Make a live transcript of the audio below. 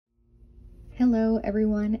Hello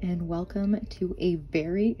everyone and welcome to a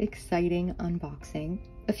very exciting unboxing.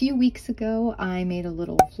 A few weeks ago I made a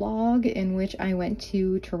little vlog in which I went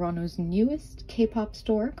to Toronto's newest K-pop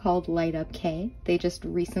store called LIGHTUPK. They just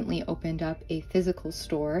recently opened up a physical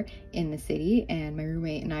store in the city and my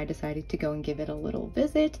roommate and I decided to go and give it a little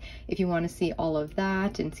visit. If you want to see all of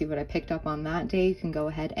that and see what I picked up on that day, you can go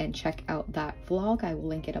ahead and check out that vlog. I will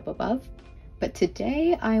link it up above. But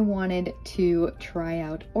today I wanted to try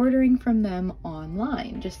out ordering from them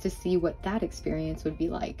online just to see what that experience would be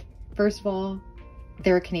like. First of all,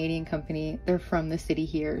 they're a Canadian company. They're from the city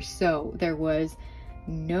here. So there was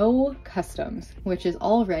no customs, which is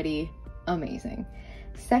already amazing.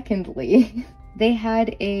 Secondly, they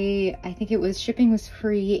had I think it was shipping was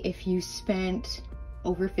free if you spent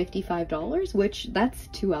over $55, which that's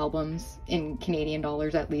 2 albums in Canadian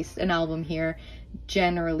dollars at least. An album here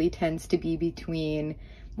generally tends to be between,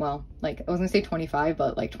 well, like I was gonna say 25,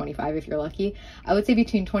 but like 25 if you're lucky. I would say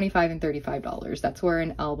between $25 and $35. That's where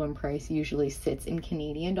an album price usually sits in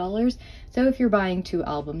Canadian dollars. So if you're buying 2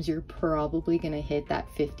 albums, you're probably gonna hit that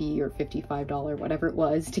 $50 or $55, whatever it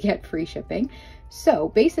was, to get free shipping. So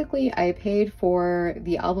basically I paid for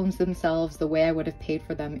the albums themselves the way I would have paid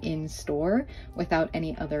for them in store without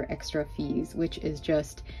any other extra fees, which is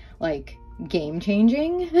just like game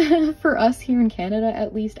changing for us here in Canada.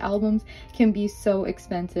 At least albums can be so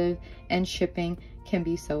expensive and shipping can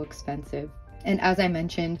be so expensive. And as I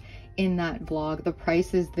mentioned in that vlog, the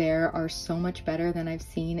prices there are so much better than I've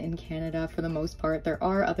seen in Canada for the most part. There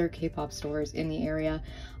are other K-pop stores in the area.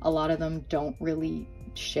 A lot of them don't really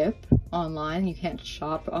ship online. You can't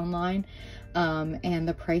shop online. And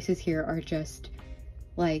the prices here are just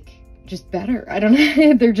better. I don't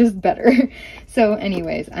know, they're just better. So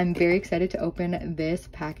anyways, I'm very excited to open this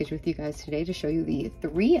package with you guys today to show you the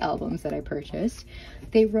 3 albums that I purchased.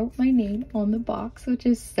 They wrote my name on the box, which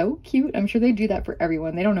is so cute. I'm sure they do that for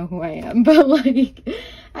everyone. They don't know who I am, but like,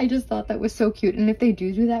 I just thought that was so cute. And if they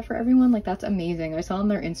do that for everyone, like that's amazing. I saw on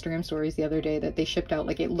their Instagram stories the other day that they shipped out,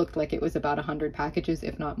 like it looked like it was about 100 packages,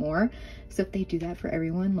 if not more. So if they do that for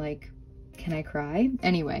everyone, like, can I cry?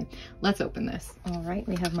 Anyway, let's open this. All right,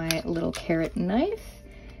 we have my little carrot knife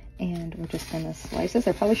and we're just gonna slice this.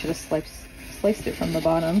 I probably should have sliced it from the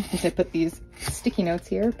bottom since I put these sticky notes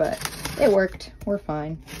here, but it worked. We're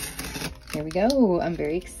fine. Here we go. I'm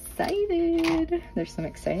very excited. There's some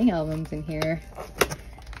exciting albums in here.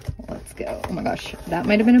 Let's go. Oh my gosh, that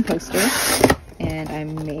might have been a poster and I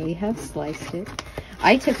may have sliced it.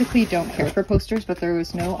 I typically don't care for posters, but there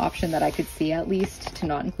was no option that I could see at least to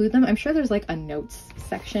not include them. I'm sure there's like a notes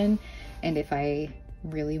section, and if I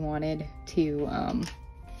really wanted to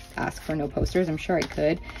ask for no posters, I'm sure I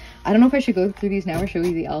could. I don't know if I should go through these now or show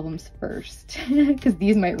you the albums first, because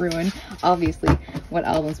these might ruin, obviously, what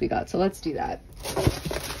albums we got. So let's do that.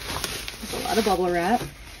 There's a lot of bubble wrap.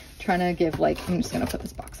 Trying to give I'm just gonna put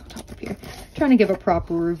this box on top of here. Trying to give a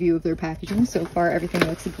proper review of their packaging. So far everything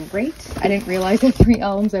looks great. I didn't realize the 3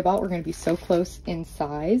 albums I bought were gonna be so close in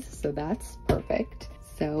size, so that's perfect.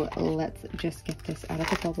 So let's just get this out of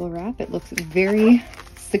the bubble wrap. It looks very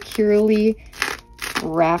securely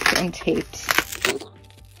wrapped and taped.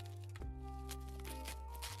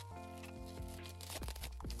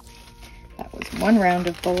 That was 1 round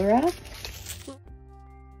of bubble wrap.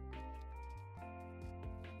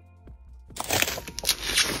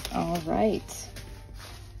 All right,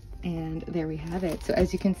 and there we have it. So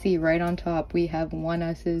as you can see right on top, we have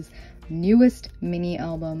ONEUS's newest mini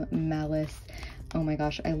album, Malice. Oh my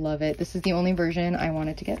gosh, I love it. This is the only version I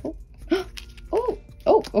wanted to get.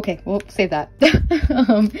 Oh, okay, we'll save that.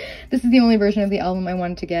 This is the only version of the album I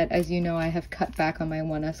wanted to get. As you know, I have cut back on my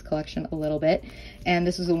ONEUS collection a little bit, and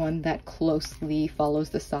this is the one that closely follows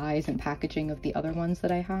the size and packaging of the other ones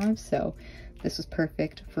that I have, so this was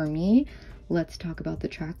perfect for me. Let's talk about the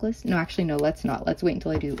track list. No, actually, no, let's not. Let's wait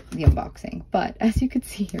until I do the unboxing. But as you can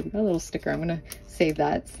see here, we got a little sticker. I'm gonna save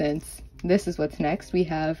that since this is what's next. We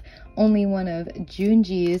have only one of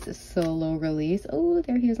Junji's solo release. Oh,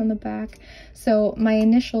 there he is on the back. So my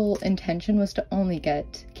initial intention was to only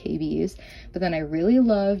get KB's, but then I really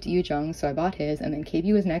loved Yoojung, so I bought his, and then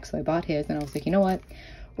KB was next, so I bought his, and I was like, you know what?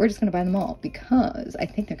 We're just gonna buy them all because I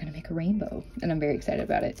think they're gonna make a rainbow and I'm very excited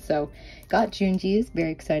about it. So got Junji's, very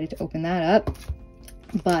excited to open that up.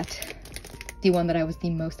 But the one that I was the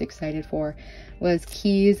most excited for was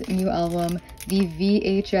Key's new album, the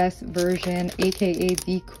VHS version, aka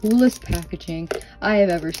the coolest packaging I have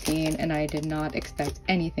ever seen, and I did not expect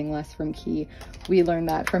anything less from Key. We learned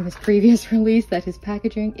that from his previous release that his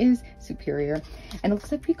packaging is superior. And it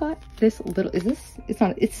looks like we got this little, it's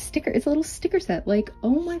a little sticker set. Like,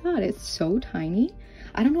 oh my god, it's so tiny.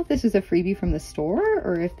 I don't know if this is a freebie from the store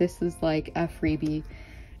or if this is like a freebie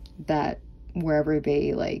that wherever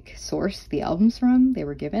they like source the albums from, they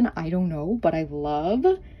were given. I don't know, but I love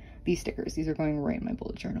these stickers. These are going right in my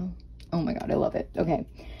bullet journal. Oh my god, I love it. Okay,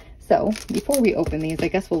 so before we open these, I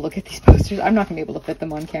guess we'll look at these posters. I'm not gonna be able to fit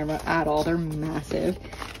them on camera at all. They're massive.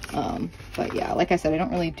 But yeah, like I said, I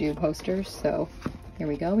don't really do posters, so here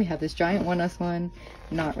we go. We have this giant ONEUS one.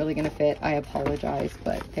 Not really gonna fit, I apologize,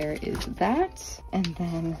 but there is that. And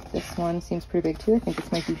then this one seems pretty big too. I think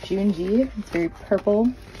this might be Junji. It's very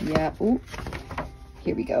purple. Yeah, ooh,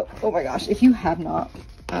 here we go. Oh my gosh, if you have not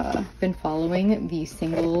been following the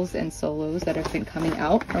singles and solos that have been coming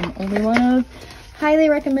out from Only One Of, highly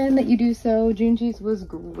recommend that you do so. Junji's was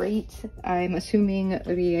great. I'm assuming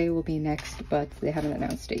Rie will be next, but they haven't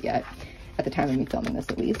announced it yet. At the time of me filming this,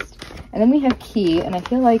 at least. And then we have Key, and I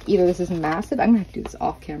feel like either this is massive. I'm gonna have to do this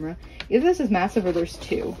off camera. Either this is massive or there's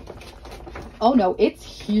two. Oh no, it's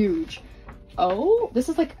huge. Oh, this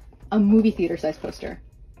is like a movie theater size poster.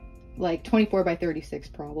 Like 24 by 36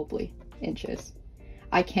 probably inches.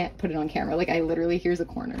 I can't put it on camera. Like I literally, here's a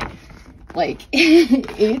corner. Like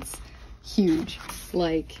it's huge.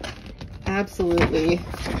 Like absolutely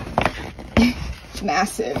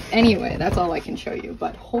massive. Anyway, that's all I can show you,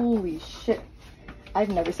 but holy shit, I've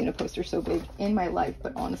never seen a poster so big in my life.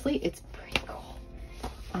 But honestly, it's pretty cool.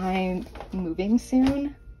 I'm moving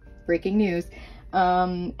soon, breaking news,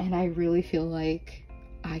 and I really feel like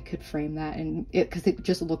I could frame that, and because it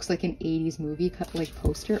just looks like an 80s movie like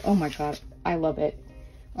poster. Oh my god, I love it.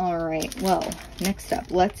 All right, well, next up,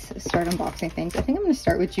 let's start unboxing things. I think I'm going to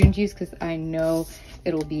start with Junji's because I know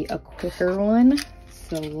it'll be a quicker one.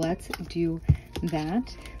 So let's do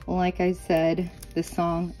that. Like I said, this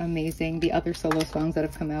song, amazing. The other solo songs that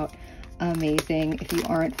have come out, amazing. If you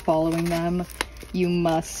aren't following them, you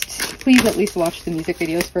must please at least watch the music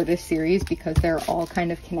videos for this series because they're all kind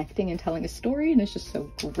of connecting and telling a story, and it's just so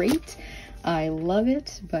great. I love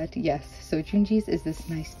it. But yes, so Junji's is this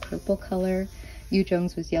nice purple color.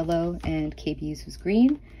 Yoojung's was yellow and KB's was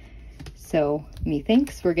green. So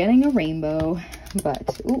methinks we're getting a rainbow,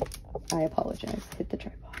 but ooh, I apologize, hit the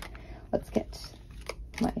tripod. Let's get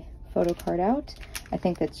my photo card out. I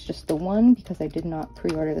think that's just the one because I did not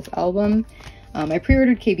pre-order this album. I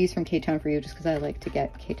pre-ordered KB's from K-Town For You just because I like to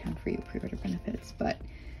get K-Town For You pre-order benefits, but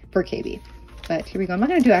for KB. But here we go. I'm not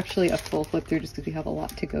going to do actually a full flip through just because we have a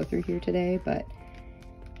lot to go through here today, but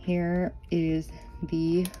here is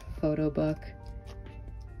the photo book.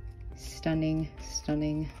 Stunning,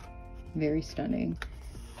 stunning, very stunning,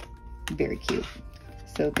 very cute.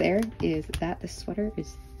 So there is that. The sweater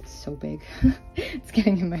is so big. It's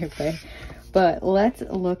getting in my way. But let's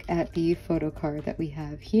look at the photo card that we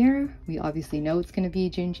have here. We obviously know it's going to be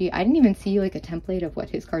Junji. I didn't even see like a template of what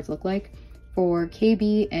his cards look like. For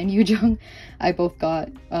KB and Yoojung, I both got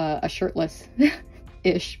a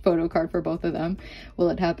shirtless-ish photo card for both of them. Will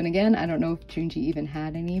it happen again? I don't know if Junji even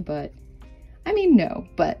had any, but I mean, no,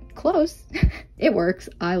 but close. It works.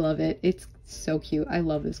 I love it. It's so cute. I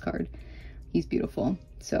love this card. He's beautiful.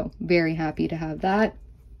 So very happy to have that.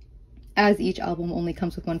 As each album only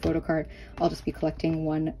comes with one photo card, I'll just be collecting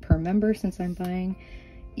one per member since I'm buying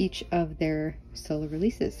each of their solo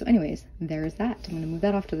releases. So anyways, there's that. I'm going to move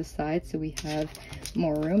that off to the side so we have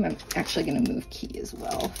more room. I'm actually going to move Key as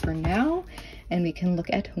well for now, and we can look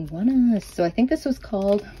at ONEUS. So I think this was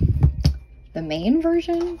called the main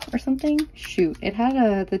version or something. Shoot, it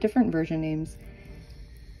had the different version names.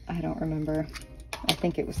 I don't remember. I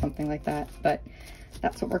think it was something like that, but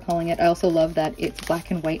that's what we're calling it. I also love that it's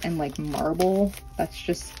black and white and like marble. That's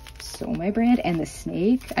just so my brand. And the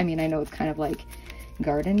snake, I mean, I know it's kind of like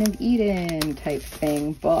Garden of Eden type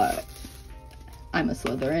thing, but I'm a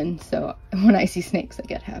Slytherin, so when I see snakes I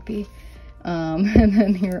get happy. And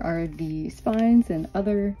then here are the spines and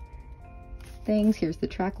other things. Here's the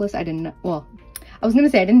track list. I was gonna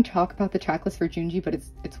say I didn't talk about the track list for Junji, but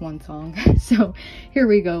it's one song. So here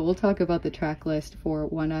we go. We'll talk about the track list for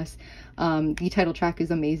ONEUS. The title track is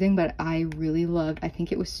amazing, but I really loved, I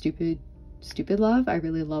think it was Stupid Love. I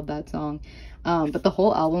really love that song. But the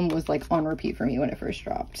whole album was like on repeat for me when it first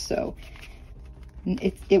dropped, so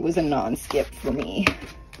it was a non-skip for me.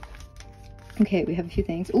 Okay, we have a few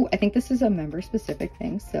things. Oh, I think this is a member-specific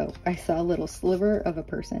thing. So I saw a little sliver of a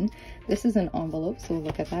person. This is an envelope, so we'll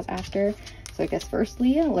look at that after. So I guess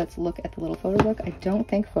firstly, let's look at the little photo book. I don't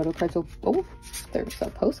think photo cards will... Oh, there's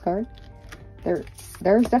a postcard. There's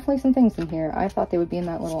definitely some things in here. I thought they would be in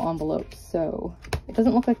that little envelope. So it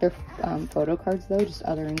doesn't look like they're photo cards, though, just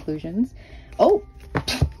other inclusions. Oh,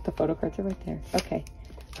 the photo cards are right there. Okay,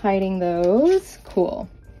 hiding those. Cool.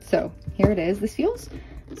 So here it is. This feels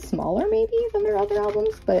smaller maybe than their other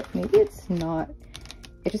albums, but maybe it's not.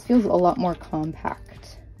 It just feels a lot more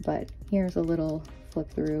compact. But here's a little flip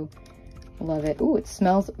through. Love it. Ooh, it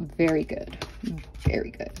smells very good. Very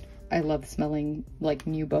good. I love smelling like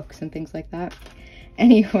new books and things like that.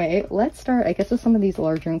 Anyway, let's start, I guess, with some of these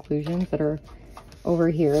larger inclusions that are over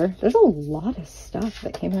here. There's a lot of stuff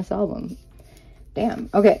that came in this album. Damn.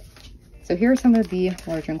 Okay, so here are some of the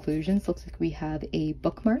larger inclusions. Looks like we have a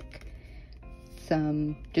bookmark,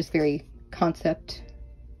 some just very concept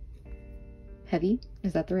heavy.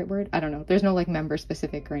 Is that the right word? I don't know. There's no like member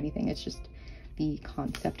specific or anything. It's just the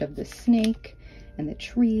concept of the snake and the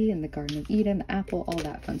tree and the Garden of Eden, the apple, all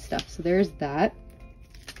that fun stuff. So there's that.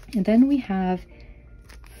 And then we have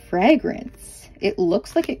fragrance. It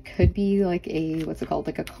looks like it could be like a, what's it called?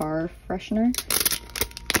 Like a car freshener.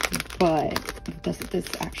 But does this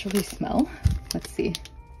actually smell? Let's see.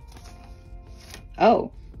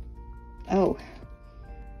 Oh. Oh.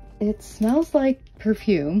 It smells like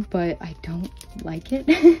perfume, but I don't like it.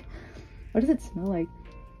 What does it smell like?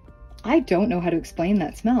 I don't know how to explain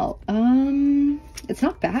that smell. It's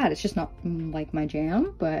not bad. It's just not like my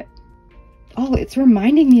jam, but oh, it's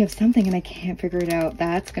reminding me of something and I can't figure it out.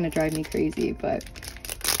 That's gonna drive me crazy, but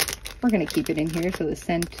we're gonna keep it in here so the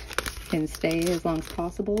scent can stay as long as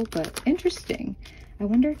possible. But interesting. I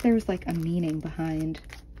wonder if there's like a meaning behind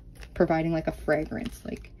providing like a fragrance,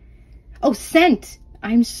 like, oh, scent.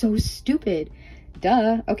 I'm so stupid.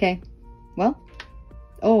 Duh. Okay. Well,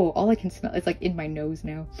 oh, all I can smell is like in my nose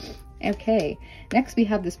now. Okay. Next we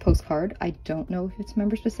have this postcard. I don't know if it's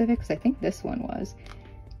member specific because I think this one was.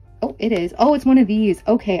 Oh, it is. Oh, it's one of these.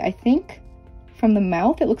 Okay. I think from the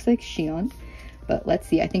mouth, it looks like Xion, but let's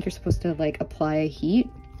see. I think you're supposed to like apply heat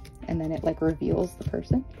and then it like reveals the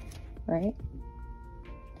person, right?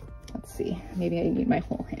 Let's see. Maybe I need my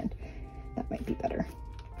whole hand. That might be better.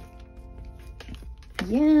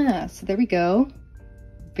 Yeah, so there we go.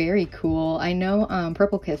 Very cool. I know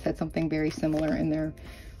Purple Kiss had something very similar in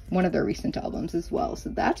one of their recent albums as well. So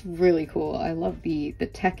that's really cool. I love the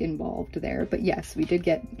tech involved there. But yes, we did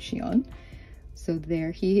get Xion. So there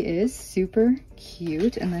he is, super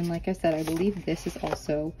cute. And then like I said, I believe this is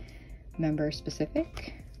also member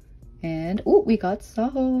specific. And oh, we got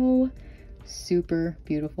Saho. Super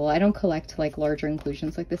beautiful. I don't collect like larger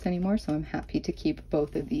inclusions like this anymore, so I'm happy to keep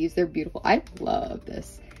both of these. They're beautiful. I love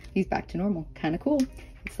this. He's back to normal. Kind of cool.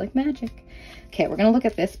 It's like magic. Okay, we're gonna look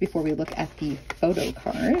at this before we look at the photo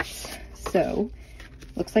cards. So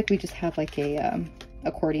looks like we just have like a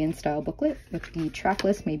accordion style booklet with the track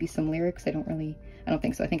list, maybe some lyrics. I don't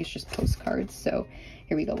think so. I think it's just postcards. So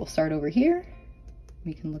here we go. We'll start over here.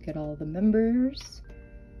 We can look at all the members.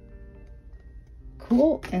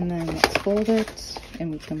 Cool. And then let's fold it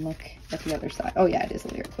and we can look at the other side. Oh yeah, it is a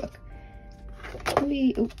lyric book.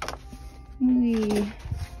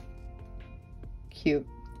 Cute.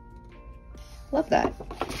 Love that.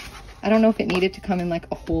 I don't know if it needed to come in like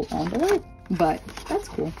a whole envelope, but that's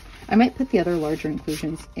cool. I might put the other larger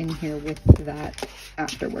inclusions in here with that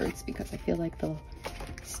afterwards because I feel like they'll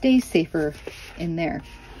stay safer in there.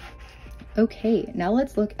 Okay, now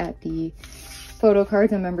let's look at the photo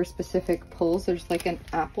cards and member specific pulls. There's like an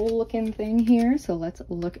apple looking thing here, so let's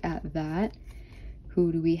look at that.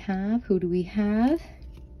 Who do we have? Who do we have?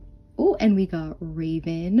 Oh, and we got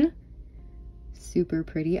Raven. Super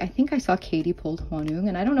pretty. I think I saw Katie pulled Hwanwoong,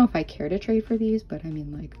 and I don't know if I care to trade for these, but I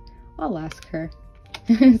mean, like, I'll ask her.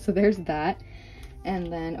 So there's that.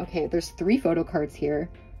 And then, okay, there's 3 photo cards here.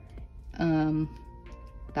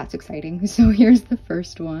 That's exciting. So here's the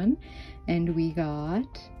first one, and we got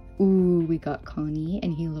Connie,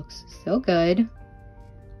 and he looks so good.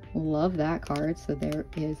 Love that card. So there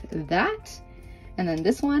is that. And then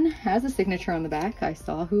this one has a signature on the back. I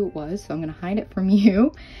saw who it was, so I'm gonna hide it from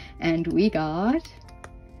you. And we got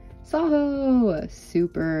Saho.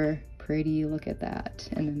 Super pretty. Look at that.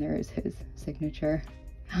 And then there is his signature.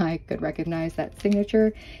 I could recognize that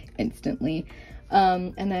signature instantly.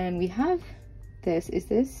 And then we have this.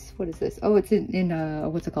 What is this? Oh, it's in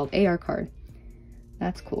what's it called? AR card.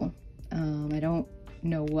 That's cool. I don't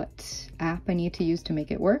know what app I need to use to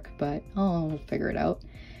make it work, but I'll figure it out.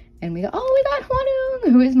 And we got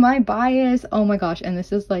Hwanwoong, who is my bias. Oh my gosh, and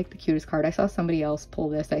this is like the cutest card. I saw somebody else pull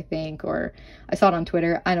this, I think, or I saw it on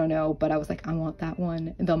Twitter. I don't know, but I was like, I want that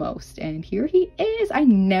one the most. And here he is. I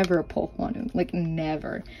never pull Hwanwoong, like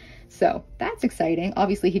never. So that's exciting.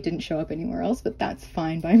 Obviously he didn't show up anywhere else, but that's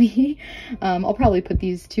fine by me. I'll probably put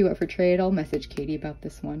these 2 up for trade. I'll message Katie about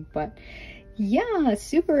this one, but yeah,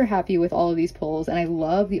 super happy with all of these pulls, and I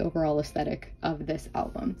love the overall aesthetic of this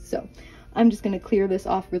album. So I'm just going to clear this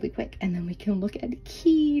off really quick and then we can look at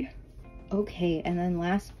Key. Okay, and then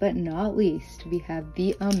last but not least, we have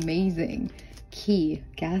the amazing Key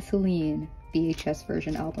Gasoline. VHS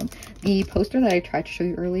version album. The poster that I tried to show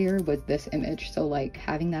you earlier was this image, so like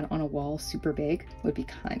having that on a wall super big would be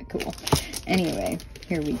kind of cool. Anyway,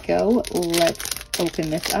 here we go. Let's open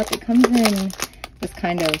this up. It comes in this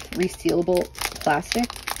kind of resealable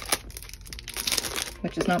plastic,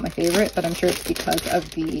 which is not my favorite, but I'm sure it's because of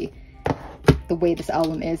the way this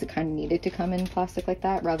album is. It kind of needed to come in plastic like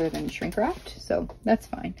that rather than shrink wrapped, so that's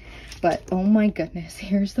fine. But oh my goodness,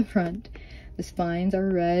 here's the front. The spines are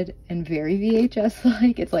red and very VHS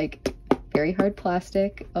like. It's like very hard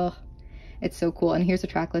plastic. Oh, it's so cool. And here's the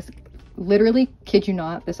track list. Literally, kid you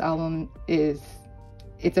not, this album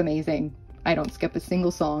it's amazing. I don't skip a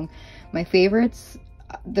single song. My favorites,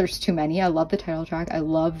 there's too many. I love the title track. I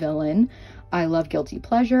love Villain. I love Guilty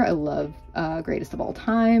Pleasure. I love Greatest of All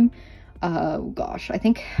Time. Gosh, I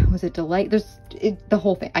think, was it Delight? The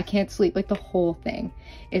whole thing. I Can't Sleep. Like, the whole thing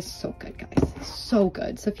is so good, guys. So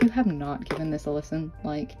good. So if you have not given this a listen,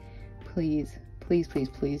 like, please, please, please,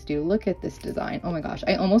 please do. Look at this design. Oh my gosh.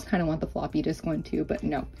 I almost kind of want the floppy disk one too, but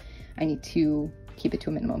no. I need to keep it to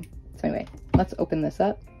a minimum. So anyway, let's open this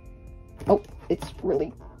up. Oh, it's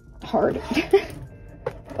really hard.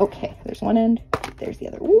 Okay, there's one end. There's the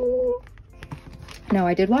other. Ooh. Now,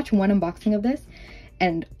 I did watch one unboxing of this,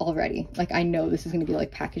 and already, like, I know this is going to be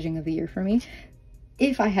like packaging of the year for me.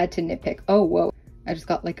 If I had to nitpick, oh, whoa, I just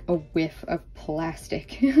got like a whiff of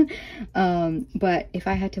plastic. But if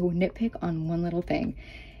I had to nitpick on one little thing,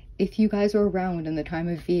 if you guys were around in the time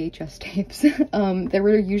of VHS tapes, there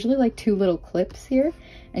were usually like two little clips here,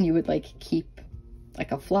 and you would like keep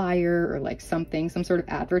like a flyer or like something, some sort of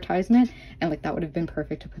advertisement, and like that would have been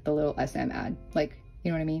perfect to put the little SM ad, like, you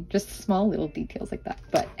know what I mean? Just small little details like that.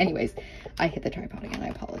 But anyways, I hit the tripod again. I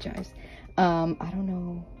apologize. I don't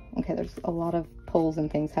know. Okay, there's a lot of pulls and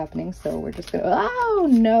things happening, so we're just gonna, oh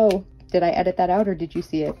no! Did I edit that out or did you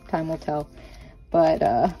see it? Time will tell. But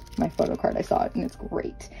my photo card, I saw it and it's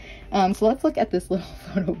great. So let's look at this little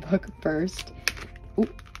photo book first. Ooh,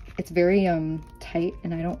 it's very tight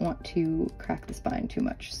and I don't want to crack the spine too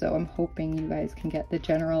much. So I'm hoping you guys can get the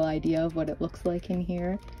general idea of what it looks like in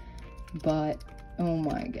here. But oh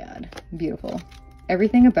my god, beautiful.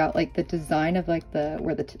 Everything about like the design of like the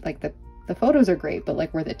photos are great, but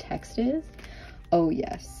like where the text is, oh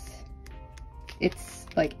yes, it's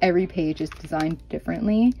like every page is designed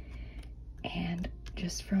differently. And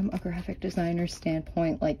just from a graphic designer's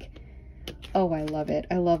standpoint, like, oh, I love it.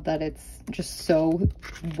 I love that it's just so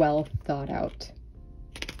well thought out.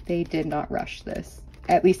 They did not rush this.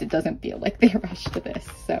 At least it doesn't feel like they rushed this.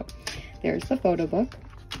 So there's the photo book.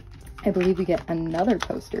 I believe we get another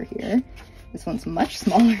poster here. This one's much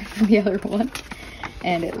smaller than the other one.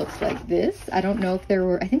 And it looks like this. I don't know if there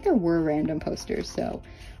were, I think there were random posters. So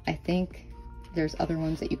I think there's other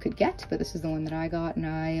ones that you could get, but this is the one that I got and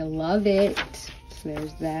I love it. So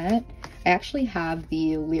there's that. I actually have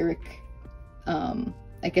the lyric,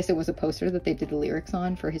 I guess it was a poster that they did the lyrics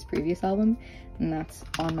on for his previous album, and that's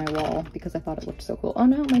on my wall because I thought it looked so cool. Oh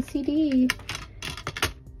no, my CD.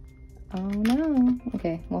 Oh no.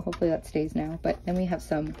 Okay, well hopefully that stays now. But then we have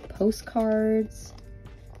some postcards.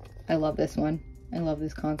 I love this one. I love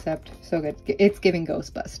this concept. So good. It's giving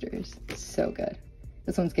Ghostbusters. It's so good.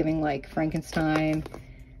 This one's giving like Frankenstein.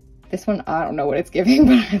 This one, I don't know what it's giving,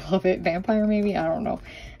 but I love it. Vampire maybe? I don't know.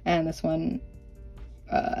 And this one,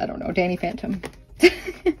 I don't know. Danny Phantom.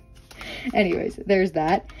 Anyways, there's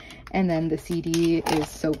that. And then the CD is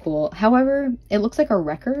so cool. However, it looks like a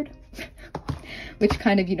record, which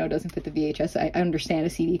kind of, you know, doesn't fit the VHS. I understand a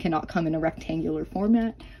CD cannot come in a rectangular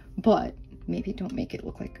format, but maybe don't make it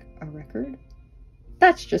look like a record.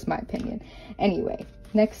 That's just my opinion. Anyway,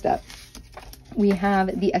 next up, we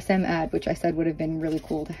have the SM ad, which I said would have been really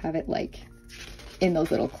cool to have it like in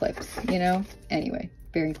those little clips, you know? Anyway,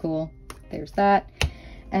 very cool. There's that.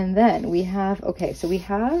 And then we have, okay, so we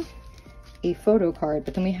have a photo card,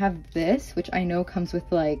 but then we have this, which I know comes with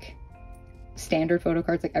like standard photo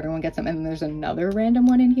cards, like everyone gets them, and then there's another random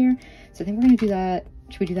one in here. So I think we're gonna do that.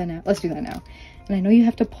 Should we do that now? Let's do that now. And I know you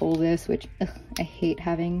have to pull this, which ugh, I hate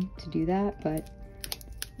having to do that, but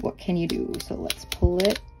what can you do? So let's pull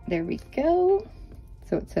it. There we go.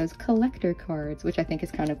 So it says collector cards, which I think is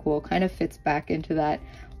kind of cool. Kind of fits back into that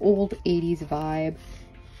old 80s vibe.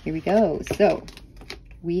 Here we go. So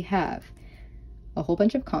we have a whole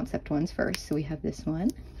bunch of concept ones first. So we have this one,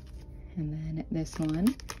 and then this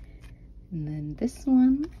one, and then this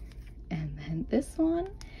one, and then this one.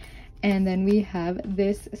 And then we have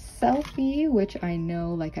this selfie, which I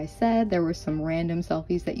know, like I said, there were some random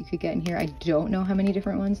selfies that you could get in here. I don't know how many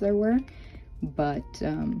different ones there were, but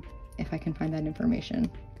if I can find that information,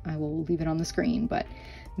 I will leave it on the screen, but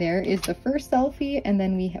there is the first selfie. And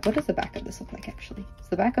then we have, what does the back of this look like actually? So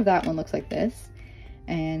the back of that one looks like this.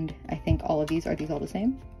 And I think all of these, are these all the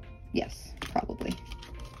same? Yes, probably.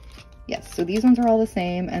 Yes, so these ones are all the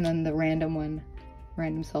same. And then the random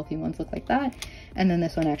selfie ones look like that. And then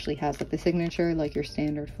this one actually has like the signature, like your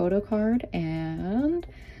standard photo card. And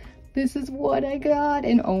this is what I got.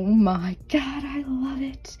 And oh my God, I love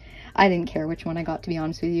it. I didn't care which one I got, to be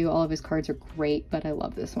honest with you. All of his cards are great, but I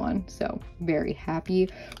love this one. So very happy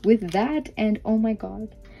with that. And oh my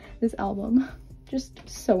God, this album, just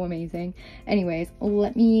so amazing. Anyways,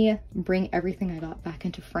 let me bring everything I got back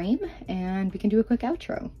into frame and we can do a quick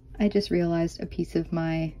outro. I just realized a piece of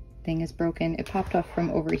my thing is broken. It popped off from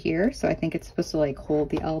over here, so I think it's supposed to like hold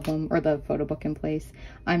the album or the photo book in place.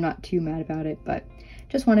 I'm not too mad about it, but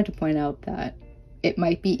just wanted to point out that it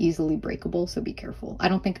might be easily breakable, so be careful. I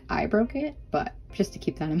don't think I broke it, but just to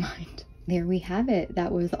keep that in mind. There we have it.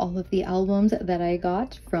 That was all of the albums that I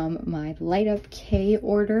got from my LIGHTUPK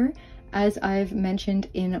order. As I've mentioned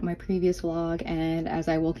in my previous vlog, and as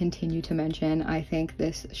I will continue to mention, I think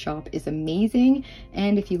this shop is amazing.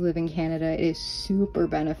 And if you live in Canada, it is super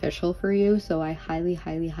beneficial for you. So I highly,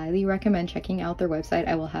 highly, highly recommend checking out their website.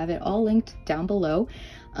 I will have it all linked down below.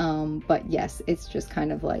 But yes, it's just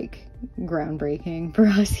kind of like groundbreaking for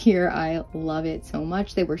us here. I love it so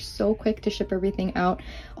much. They were so quick to ship everything out.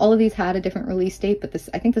 All of these had a different release date, but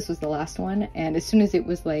I think this was the last one. And as soon as it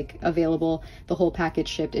was like available, the whole package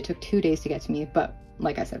shipped. It took 2 days to get to me, but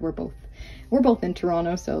like I said, we're both in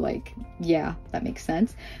Toronto, so like, yeah, that makes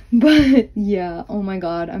sense. But yeah, oh my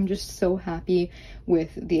God, I'm just so happy with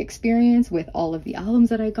the experience, with all of the albums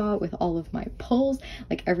that I got, with all of my pulls.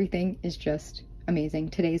 Like everything is just amazing.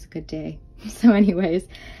 Today's a good day. So anyways,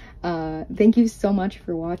 thank you so much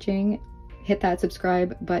for watching. Hit that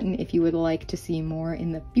subscribe button if you would like to see more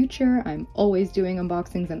in the future. I'm always doing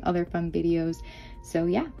unboxings and other fun videos. So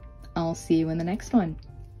yeah, I'll see you in the next one.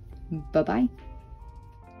 Bye-bye.